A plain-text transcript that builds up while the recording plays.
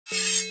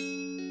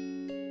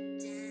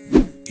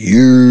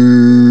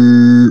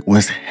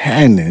What's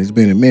happening? It's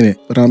been a minute,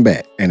 but I'm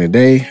back. And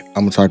today,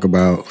 I'm gonna talk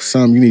about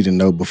something you need to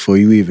know before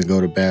you even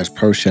go to Bass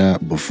Pro Shop,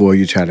 before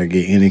you try to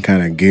get any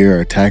kind of gear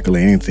or tackle or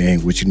anything.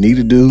 What you need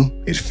to do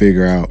is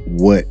figure out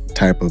what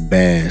type of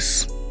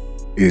bass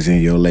is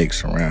in your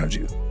lakes around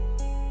you.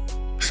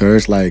 So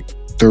there's like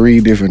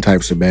 3 different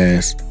types of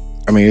bass.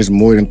 I mean, it's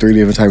more than 3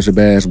 different types of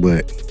bass,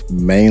 but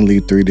mainly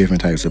 3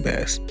 different types of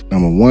bass.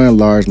 Number 1,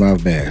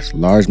 largemouth bass.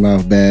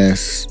 Largemouth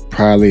bass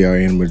probably are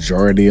in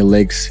majority of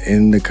lakes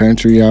in the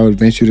country, I would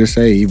venture to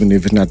say. Even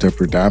if it's not the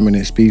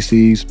predominant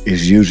species,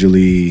 it's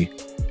usually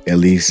at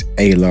least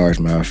a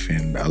largemouth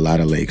in a lot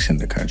of lakes in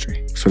the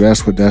country. So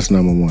that's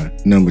number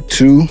 1. Number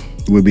 2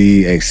 would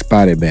be a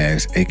spotted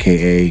bass,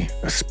 aka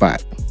a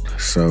spot.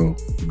 So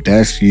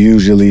that's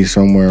usually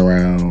somewhere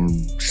around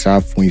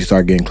when you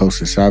start getting close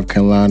to South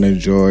Carolina,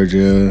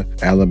 Georgia,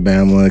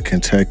 Alabama,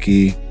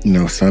 Kentucky,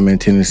 some in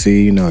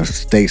Tennessee,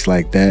 states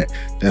like that.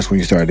 That's when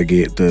you start to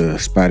get the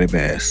spotted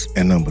bass.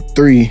 And number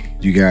 3,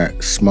 you got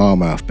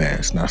smallmouth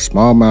bass. Now,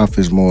 smallmouth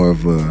is more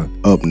of a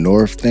up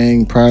north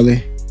thing,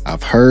 probably.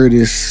 I've heard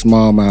it's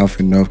smallmouth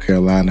in North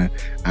Carolina.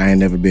 I ain't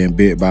never been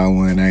bit by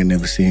one. I ain't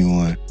never seen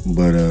one,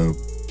 but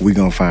we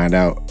gonna find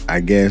out, I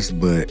guess.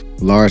 But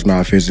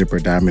largemouth is the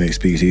predominant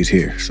species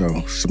here. So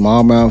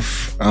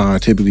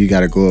smallmouth, typically you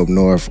gotta go up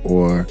north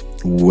or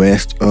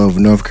west of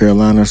North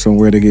Carolina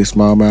somewhere to get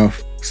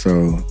smallmouth.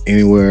 So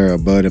anywhere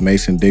above the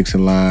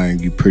Mason-Dixon line,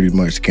 you pretty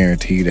much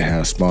guaranteed to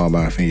have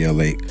smallmouth in your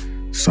lake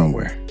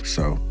somewhere.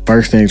 So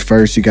first things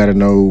first, you gotta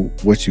know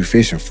what you're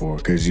fishing for,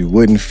 because you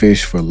wouldn't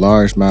fish for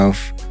largemouth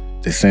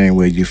the same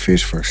way you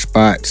fish for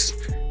spots,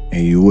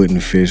 and you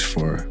wouldn't fish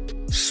for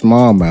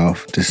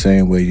smallmouth the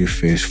same way you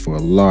fish for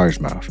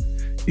largemouth.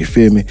 You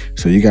feel me?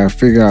 So you gotta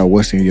figure out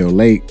what's in your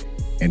lake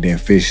and then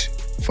fish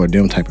for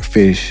them type of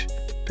fish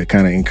to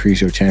kind of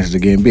increase your chances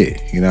of getting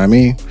bit. You know what I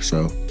mean?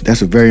 So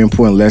that's a very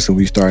important lesson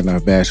when we starting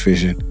our bass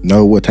fishing.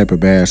 Know what type of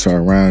bass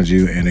are around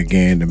you. And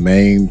again, the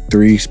main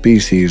 3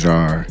 species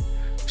are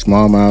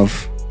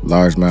smallmouth,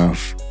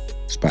 largemouth,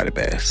 spotted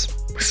bass.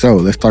 So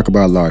let's talk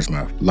about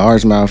largemouth.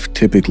 Largemouth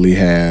typically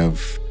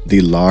have the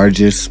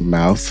largest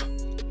mouth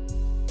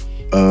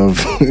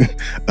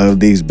of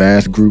these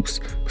bass groups,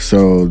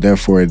 so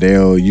therefore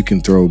you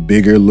can throw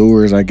bigger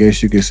lures, I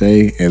guess you could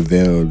say, and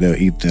they'll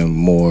eat them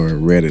more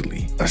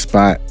readily. A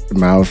spot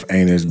mouth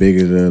ain't as big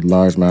as a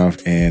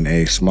largemouth, and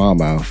a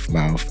smallmouth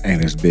mouth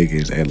ain't as big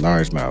as a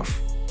largemouth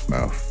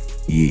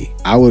mouth. Yeah,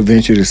 I would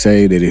venture to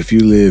say that if you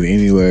live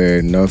anywhere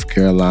in North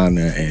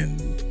Carolina and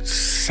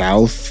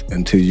south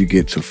until you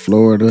get to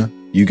Florida,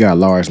 you got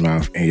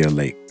largemouth in your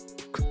lake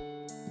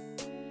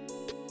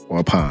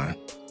or pond.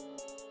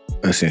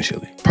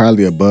 Essentially.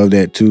 Probably above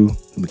that too.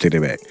 Let me take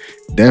that back.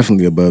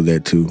 Definitely above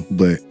that too.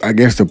 But I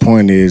guess the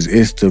point is,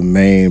 it's the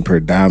main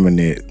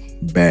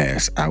predominant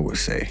bass, I would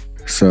say.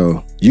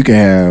 So you can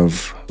have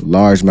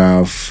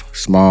largemouth,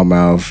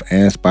 smallmouth,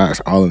 and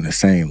spots all in the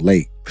same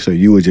lake. So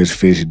you would just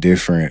fish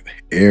different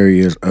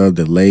areas of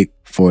the lake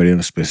for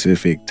them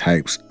specific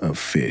types of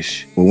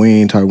fish. But we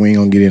ain't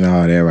gonna get into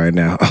all that right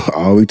now.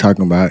 All we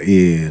talking about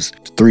is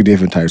 3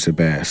 different types of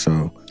bass.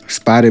 So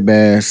spotted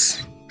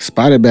bass.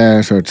 Spotted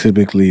bass are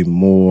typically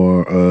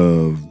more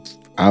of,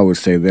 I would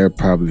say they're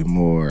probably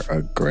more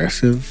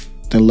aggressive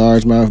than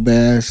largemouth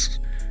bass.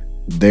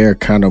 They're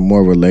kind of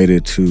more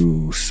related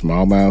to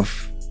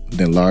smallmouth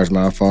than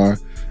largemouth are.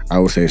 I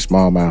would say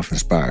smallmouth and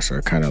spots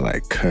are kind of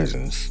like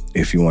cousins.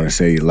 If you want to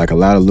say, like, a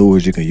lot of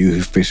lures you can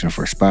use fishing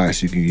for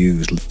spots, you can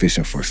use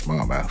fishing for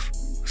smallmouth.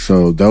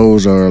 So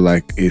those are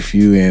like, if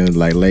you in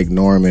like Lake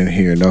Norman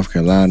here in North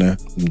Carolina,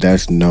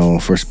 that's known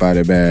for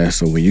spotted bass.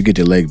 So when you get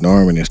to Lake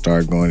Norman and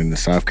start going into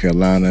South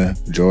Carolina,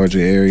 Georgia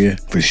area,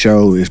 for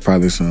sure, it's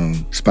probably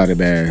some spotted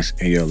bass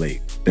in your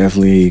lake.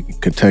 Definitely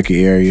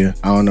Kentucky area.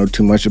 I don't know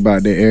too much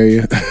about that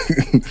area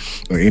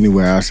or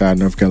anywhere outside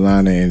North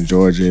Carolina and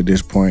Georgia at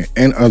this point,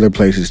 and other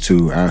places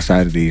too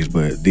outside of these,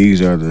 but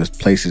these are the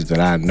places that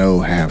I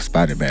know have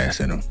spotted bass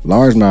in them.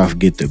 Largemouth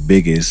get the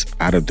biggest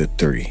out of the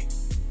 3.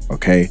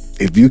 Okay,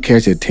 if you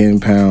catch a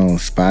 10-pound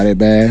spotted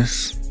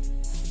bass,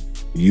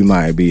 you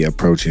might be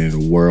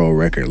approaching world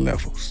record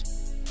levels.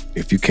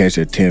 If you catch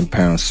a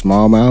 10-pound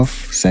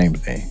smallmouth, same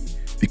thing.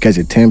 If you catch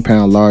a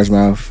 10-pound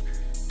largemouth,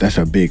 that's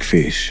a big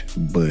fish,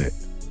 but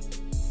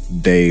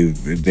they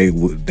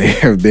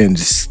have been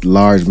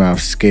largemouth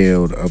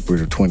scaled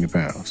upwards of 20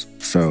 pounds.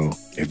 So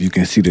if you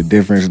can see the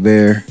difference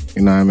there,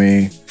 you know what I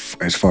mean,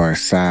 as far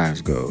as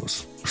size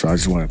goes. So I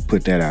just want to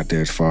put that out there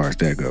as far as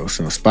that goes.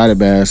 So spotted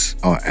bass,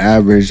 on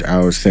average,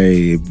 I would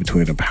say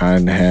between 1.5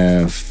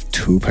 pounds,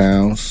 2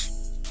 pounds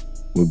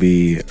would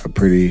be a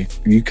pretty,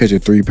 you catch a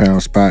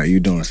 3-pound spot, you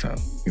doing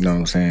something. You know what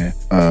I'm saying?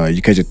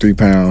 You catch a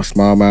 3-pound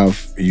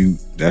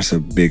smallmouth, that's a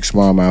big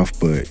smallmouth,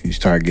 but you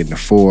start getting the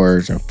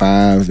 4s and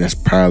 5s, that's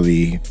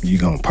probably,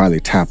 you're gonna probably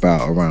top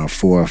out around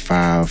 4 or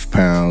 5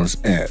 pounds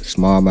at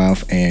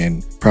smallmouth,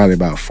 and probably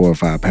about 4 or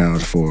 5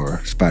 pounds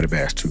for spotted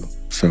bass too.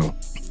 So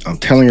I'm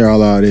telling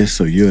y'all all this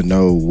so you'll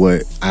know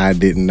what I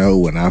didn't know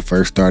when I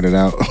first started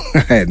out. I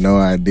had no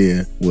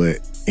idea what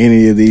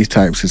any of these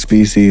types of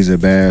species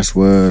of bass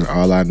was.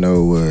 All I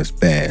know was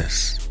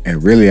bass.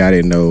 And really, I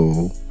didn't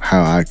know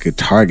how I could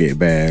target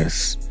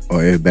bass,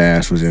 or if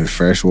bass was in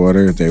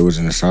freshwater, if they was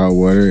in the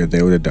saltwater, if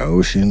they were in the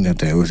ocean, if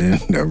they was in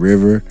a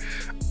river,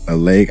 a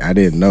lake. I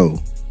didn't know.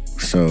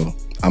 So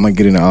I'm gonna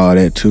get into all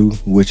that too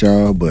with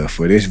y'all, but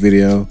for this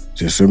video,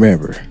 just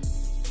remember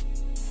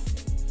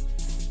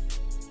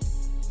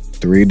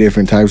 3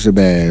 different types of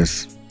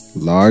bass: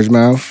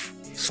 largemouth,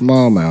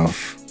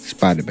 smallmouth,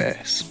 spotted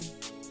bass.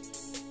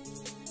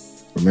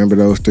 Remember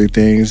those 3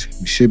 things,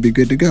 you should be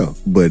good to go.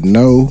 But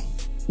know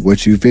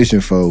what you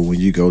fishing for when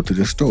you go to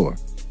the store.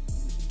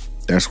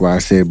 That's why I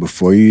said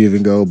before you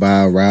even go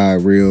buy a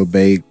rod, reel,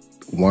 bait,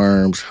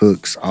 worms,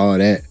 hooks, all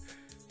that,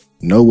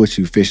 know what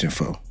you fishing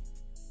for.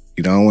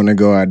 You don't want to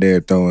go out there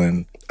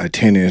throwing a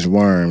 10-inch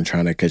worm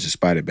trying to catch a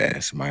spotted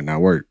bass. It might not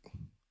work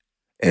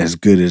as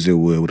good as it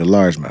would with a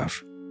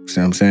largemouth. See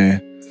what I'm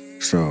saying?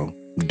 So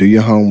do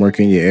your homework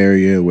in your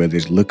area, whether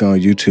it's look on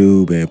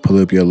YouTube and pull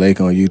up your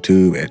lake on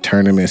YouTube at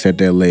tournaments at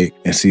that lake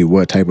and see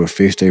what type of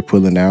fish they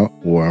pulling out.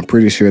 Or I'm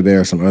pretty sure there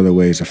are some other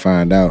ways to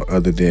find out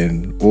other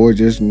than, or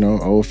just,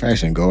 old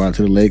fashioned. Go out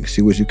to the lake,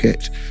 see what you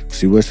catch,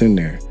 see what's in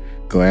there.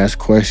 Go ask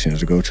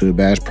questions, go to the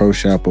Bass Pro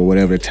Shop or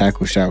whatever the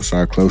tackle shops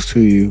are close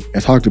to you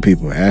and talk to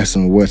people. Ask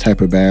them what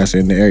type of bass are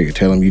in the area.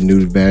 Tell them you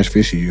new to bass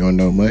fishing, you don't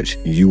know much.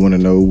 You want to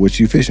know what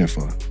you fishing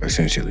for,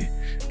 essentially.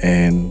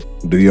 And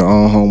do your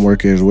own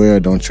homework as well.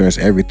 Don't trust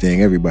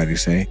everything everybody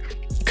say.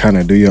 Kind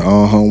of do your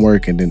own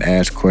homework and then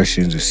ask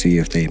questions to see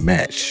if they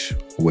match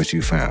what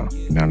you found.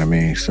 You know what I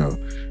mean? So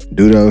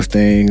do those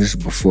things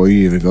before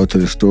you even go to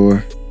the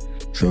store.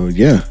 So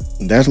yeah,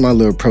 that's my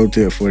little pro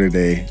tip for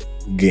today,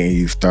 getting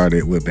you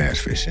started with bass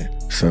fishing.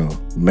 So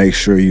make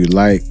sure you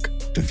like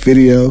the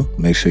video,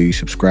 make sure you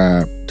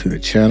subscribe to the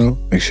channel,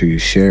 make sure you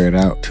share it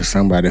out to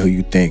somebody who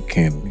you think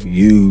can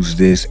use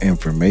this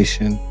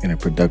information in a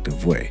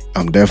productive way.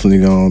 I'm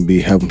definitely going to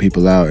be helping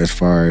people out as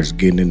far as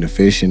getting into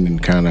fishing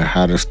and kind of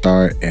how to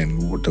start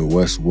and the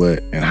what's what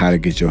and how to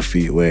get your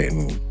feet wet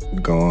and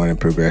go on and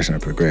progress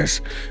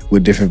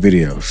with different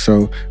videos.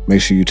 So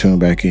make sure you tune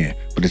back in.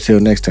 But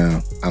until next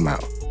time, I'm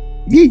out.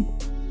 Yee!